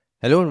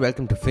Hello and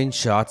welcome to Fin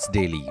Shots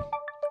Daily.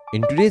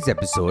 In today's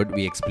episode,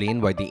 we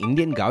explain why the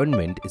Indian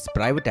government is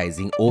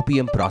privatizing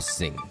opium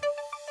processing.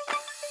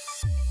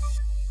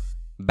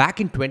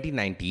 Back in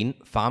 2019,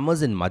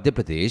 farmers in Madhya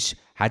Pradesh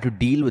had to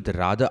deal with a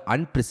rather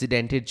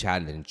unprecedented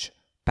challenge: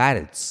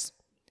 parrots.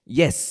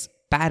 Yes,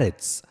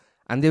 parrots.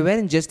 And they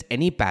weren't just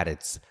any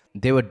parrots,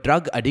 they were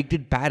drug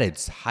addicted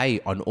parrots high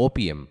on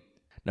opium.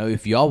 Now,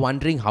 if you're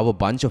wondering how a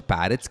bunch of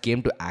parrots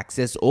came to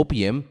access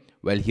opium,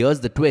 well, here's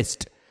the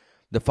twist.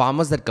 The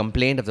farmers that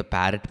complained of the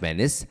parrot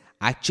menace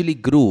actually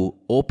grew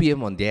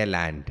opium on their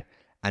land,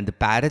 and the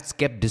parrots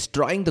kept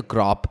destroying the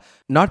crop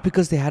not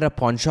because they had a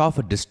penchant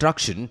for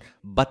destruction,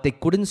 but they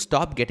couldn't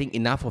stop getting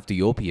enough of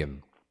the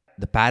opium.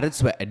 The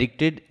parrots were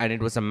addicted, and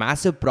it was a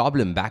massive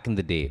problem back in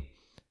the day.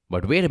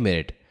 But wait a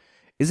minute,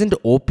 isn't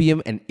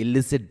opium an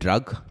illicit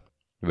drug?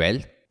 Well,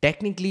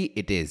 technically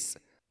it is.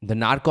 The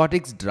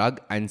Narcotics,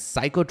 Drug and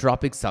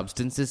Psychotropic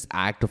Substances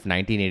Act of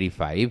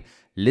 1985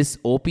 lists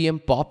opium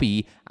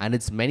poppy and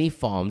its many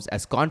forms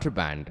as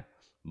contraband.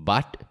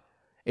 But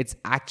it's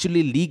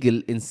actually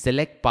legal in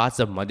select parts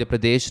of Madhya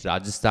Pradesh,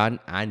 Rajasthan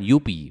and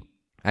UP.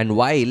 And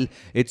while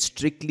it's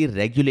strictly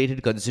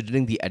regulated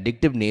considering the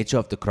addictive nature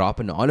of the crop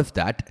and all of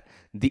that,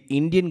 the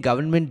Indian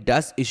government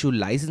does issue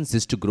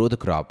licenses to grow the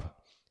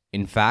crop.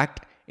 In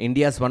fact,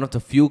 India is one of the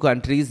few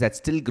countries that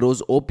still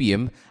grows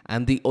opium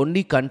and the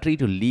only country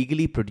to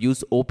legally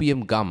produce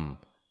opium gum.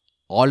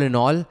 All in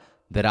all,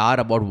 there are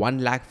about 1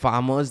 lakh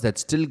farmers that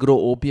still grow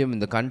opium in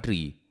the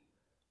country.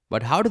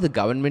 But how did the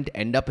government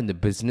end up in the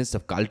business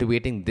of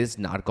cultivating this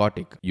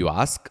narcotic, you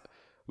ask?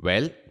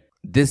 Well,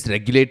 this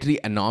regulatory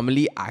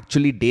anomaly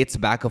actually dates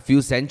back a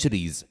few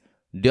centuries.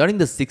 During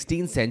the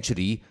 16th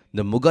century,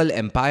 the Mughal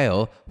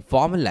Empire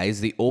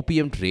formalized the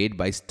opium trade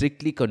by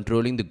strictly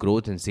controlling the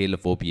growth and sale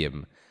of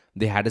opium.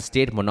 They had a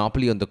state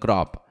monopoly on the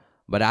crop,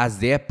 but as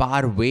their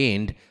power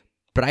waned,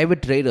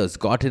 private traders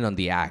got in on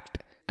the act.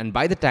 And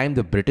by the time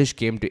the British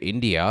came to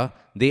India,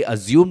 they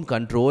assumed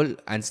control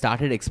and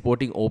started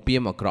exporting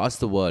opium across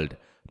the world,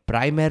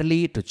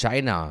 primarily to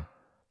China.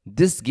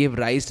 This gave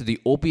rise to the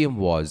Opium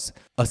Wars,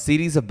 a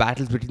series of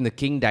battles between the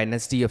Qing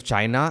dynasty of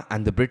China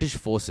and the British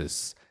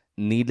forces.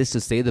 Needless to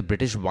say, the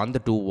British won the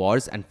two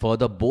wars and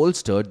further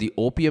bolstered the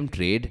opium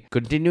trade,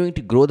 continuing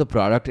to grow the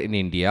product in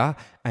India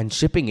and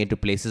shipping it to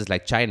places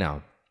like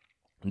China.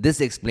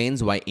 This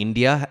explains why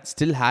India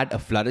still had a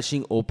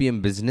flourishing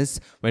opium business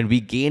when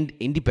we gained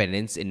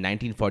independence in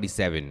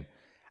 1947.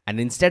 And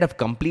instead of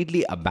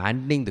completely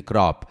abandoning the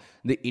crop,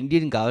 the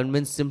Indian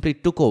government simply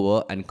took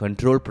over and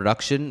controlled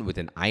production with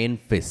an iron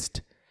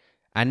fist.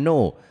 And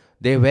no,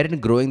 they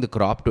weren't growing the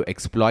crop to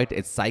exploit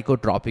its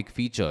psychotropic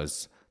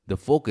features. The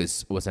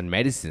focus was on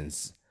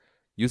medicines.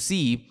 You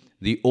see,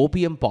 the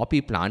opium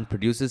poppy plant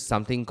produces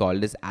something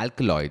called as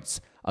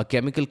alkaloids, a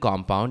chemical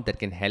compound that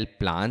can help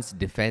plants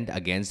defend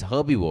against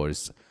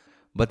herbivores.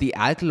 But the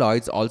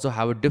alkaloids also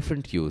have a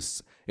different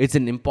use. It's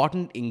an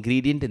important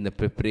ingredient in the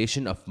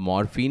preparation of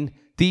morphine,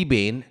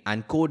 thebaine,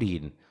 and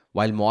codeine.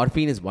 While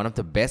morphine is one of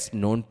the best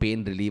known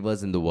pain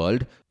relievers in the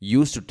world,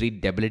 used to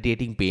treat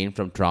debilitating pain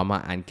from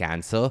trauma and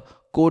cancer,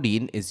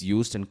 codeine is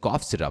used in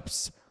cough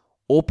syrups.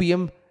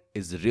 Opium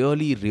is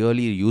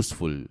really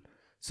useful.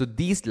 So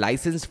these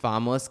licensed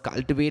farmers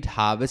cultivate,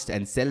 harvest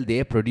and sell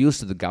their produce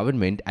to the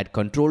government at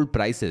controlled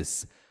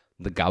prices.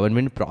 The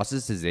government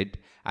processes it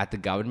at the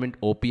government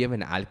opium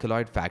and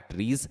alkaloid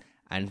factories,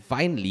 and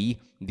finally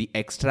the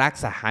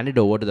extracts are handed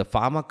over to the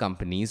pharma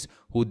companies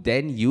who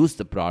then use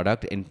the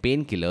product in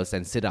painkillers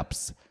and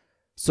syrups.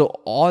 So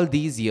all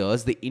these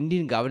years the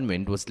Indian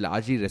government was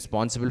largely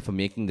responsible for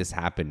making this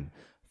happen.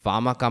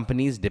 Pharma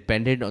companies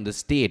depended on the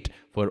state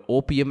for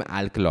opium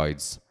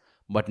alkaloids.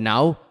 But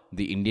now,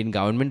 the Indian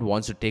government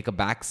wants to take a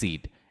back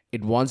seat.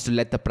 It wants to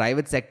let the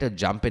private sector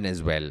jump in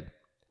as well.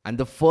 And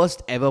the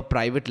first ever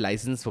private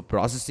license for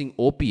processing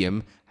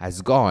opium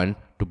has gone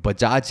to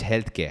Bajaj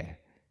Healthcare.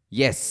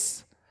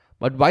 Yes,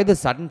 but why the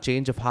sudden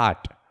change of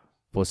heart?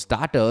 For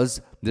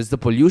starters, there's the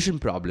pollution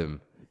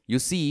problem. You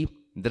see,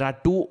 there are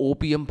two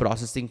opium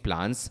processing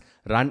plants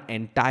run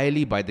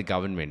entirely by the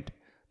government.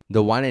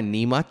 The one in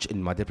Neemach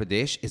in Madhya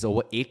Pradesh is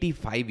over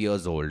 85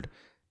 years old.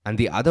 And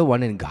the other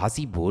one in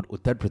Ghazipur,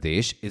 Uttar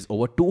Pradesh, is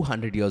over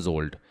 200 years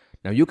old.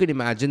 Now you can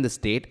imagine the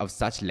state of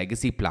such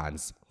legacy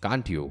plants,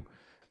 can't you?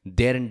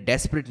 They're in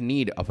desperate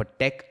need of a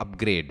tech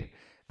upgrade,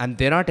 and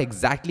they're not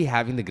exactly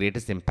having the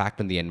greatest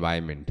impact on the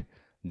environment.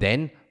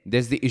 Then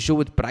there's the issue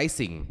with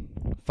pricing.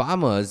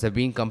 Farmers have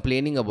been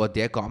complaining about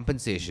their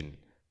compensation.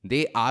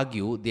 They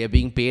argue they are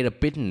being paid a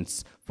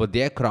pittance for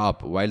their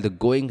crop while the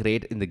going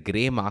rate in the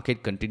grey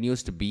market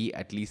continues to be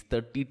at least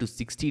 30 to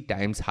 60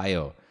 times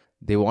higher.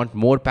 They want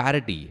more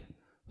parity.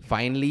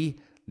 Finally,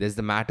 there's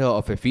the matter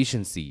of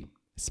efficiency,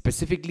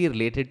 specifically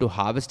related to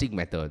harvesting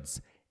methods.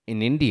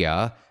 In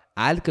India,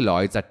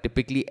 alkaloids are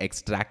typically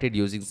extracted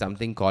using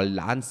something called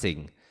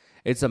lancing.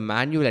 It's a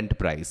manual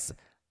enterprise.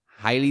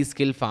 Highly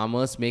skilled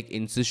farmers make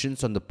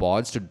incisions on the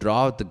pods to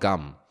draw out the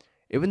gum.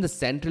 Even the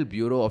Central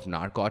Bureau of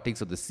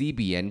Narcotics or the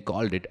CBN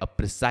called it a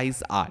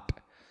precise art.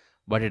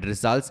 But it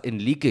results in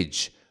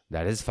leakage,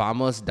 That is,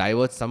 farmers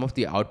divert some of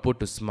the output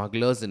to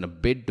smugglers in a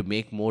bid to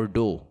make more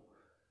dough.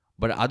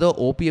 But other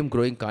opium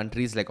growing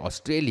countries like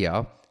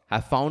Australia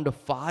have found a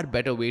far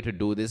better way to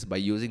do this by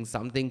using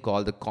something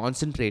called the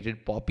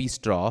concentrated poppy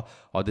straw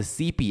or the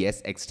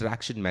CPS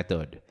extraction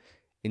method.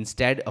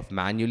 Instead of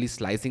manually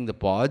slicing the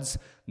pods,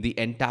 the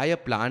entire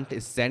plant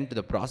is sent to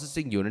the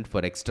processing unit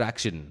for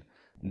extraction.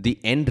 The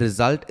end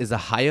result is a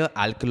higher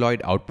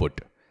alkaloid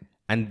output.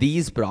 And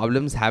these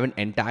problems haven't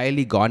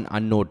entirely gone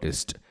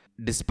unnoticed.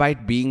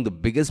 Despite being the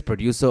biggest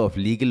producer of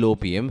legal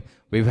opium,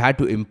 we've had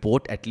to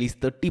import at least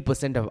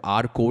 30% of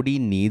our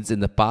codeine needs in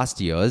the past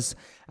years,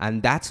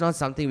 and that's not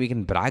something we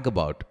can brag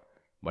about.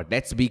 But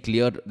let's be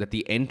clear that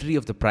the entry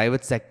of the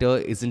private sector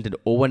isn't an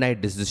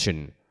overnight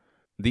decision.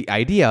 The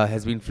idea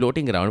has been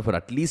floating around for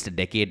at least a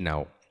decade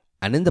now.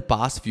 And in the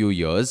past few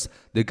years,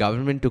 the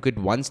government took it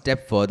one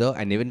step further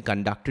and even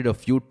conducted a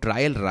few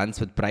trial runs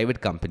with private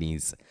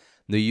companies.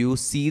 They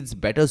used seeds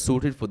better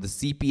suited for the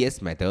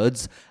CPS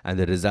methods, and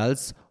the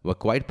results were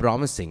quite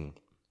promising.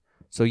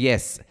 So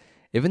yes,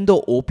 even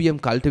though opium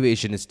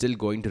cultivation is still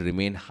going to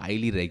remain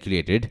highly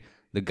regulated,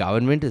 the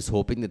government is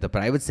hoping that the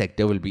private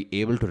sector will be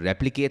able to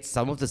replicate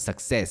some of the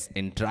success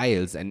in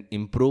trials and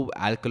improve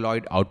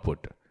alkaloid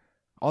output.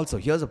 Also,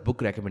 here's a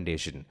book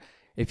recommendation.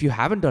 If you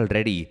haven't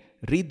already,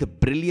 read The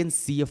Brilliant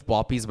Sea of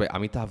Poppies by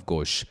Amitav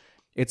Ghosh.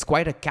 It's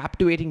quite a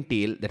captivating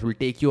tale that will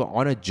take you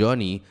on a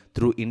journey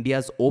through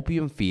India's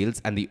opium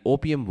fields and the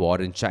opium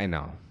war in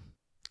China.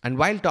 And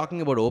while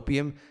talking about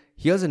opium,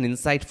 here's an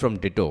insight from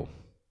Ditto.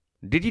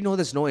 Did you know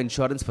there's no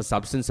insurance for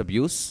substance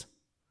abuse?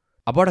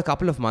 About a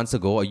couple of months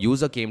ago, a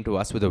user came to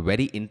us with a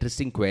very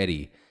interesting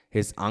query.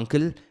 His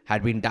uncle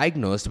had been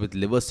diagnosed with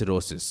liver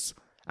cirrhosis,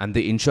 and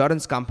the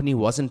insurance company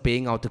wasn't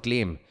paying out the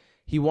claim.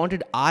 He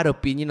wanted our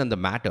opinion on the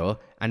matter,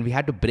 and we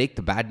had to break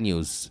the bad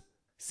news.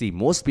 See,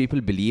 most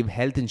people believe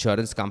health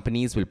insurance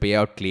companies will pay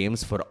out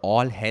claims for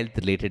all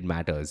health-related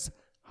matters.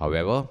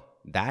 However,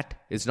 that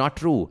is not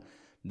true.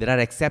 There are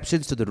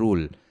exceptions to the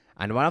rule,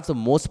 and one of the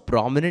most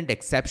prominent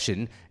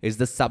exception is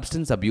the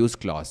substance abuse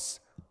clause.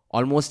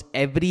 Almost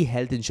every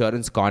health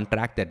insurance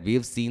contract that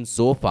we've seen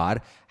so far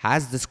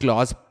has this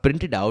clause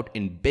printed out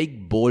in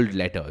big bold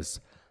letters.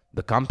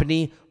 The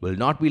company will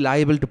not be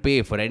liable to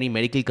pay for any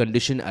medical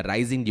condition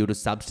arising due to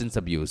substance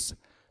abuse.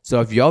 So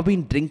if you've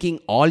been drinking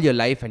all your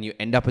life and you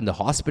end up in the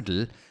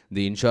hospital,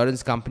 the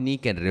insurance company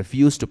can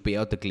refuse to pay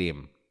out the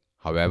claim.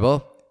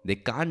 However, they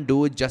can't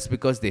do it just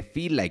because they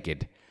feel like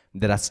it.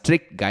 There are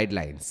strict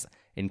guidelines.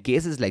 In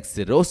cases like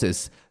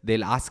cirrhosis,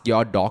 they'll ask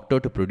your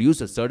doctor to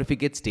produce a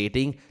certificate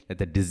stating that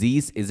the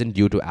disease isn't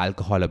due to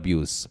alcohol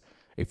abuse.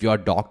 If your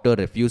doctor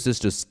refuses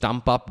to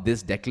stump up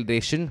this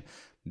declaration,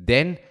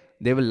 then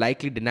they will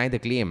likely deny the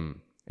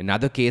claim. In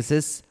other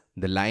cases,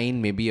 the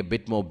line may be a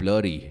bit more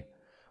blurry.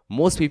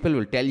 Most people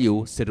will tell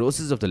you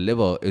cirrhosis of the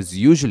liver is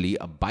usually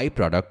a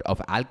byproduct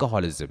of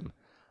alcoholism.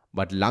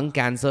 But lung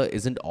cancer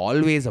isn't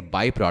always a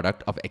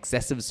byproduct of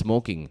excessive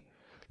smoking.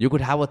 You could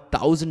have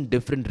 1,000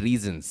 different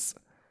reasons.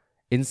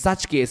 In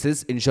such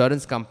cases,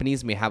 insurance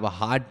companies may have a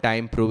hard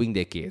time proving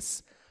their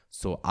case.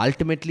 So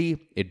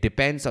ultimately, it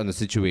depends on the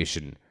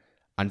situation.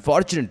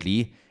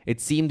 Unfortunately,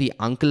 it seemed the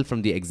uncle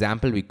from the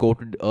example we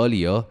quoted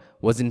earlier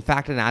was in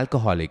fact an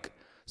alcoholic.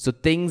 So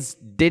things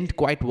didn't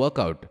quite work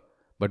out.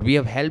 But we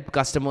have helped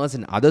customers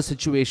in other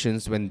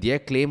situations when their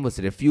claim was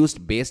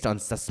refused based on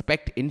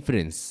suspect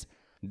inference.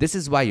 This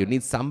is why you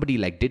need somebody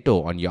like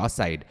Ditto on your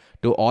side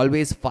to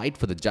always fight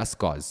for the just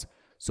cause.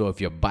 So if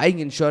you're buying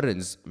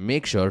insurance,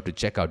 make sure to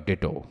check out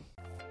Ditto.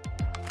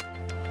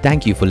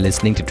 Thank you for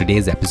listening to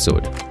today's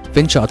episode.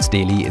 FinShots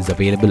Daily is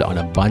available on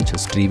a bunch of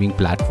streaming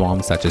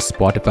platforms such as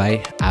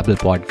Spotify, Apple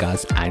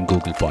Podcasts, and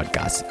Google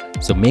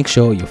Podcasts. So make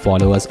sure you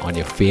follow us on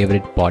your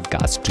favorite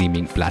podcast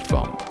streaming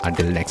platform.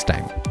 Until next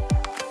time.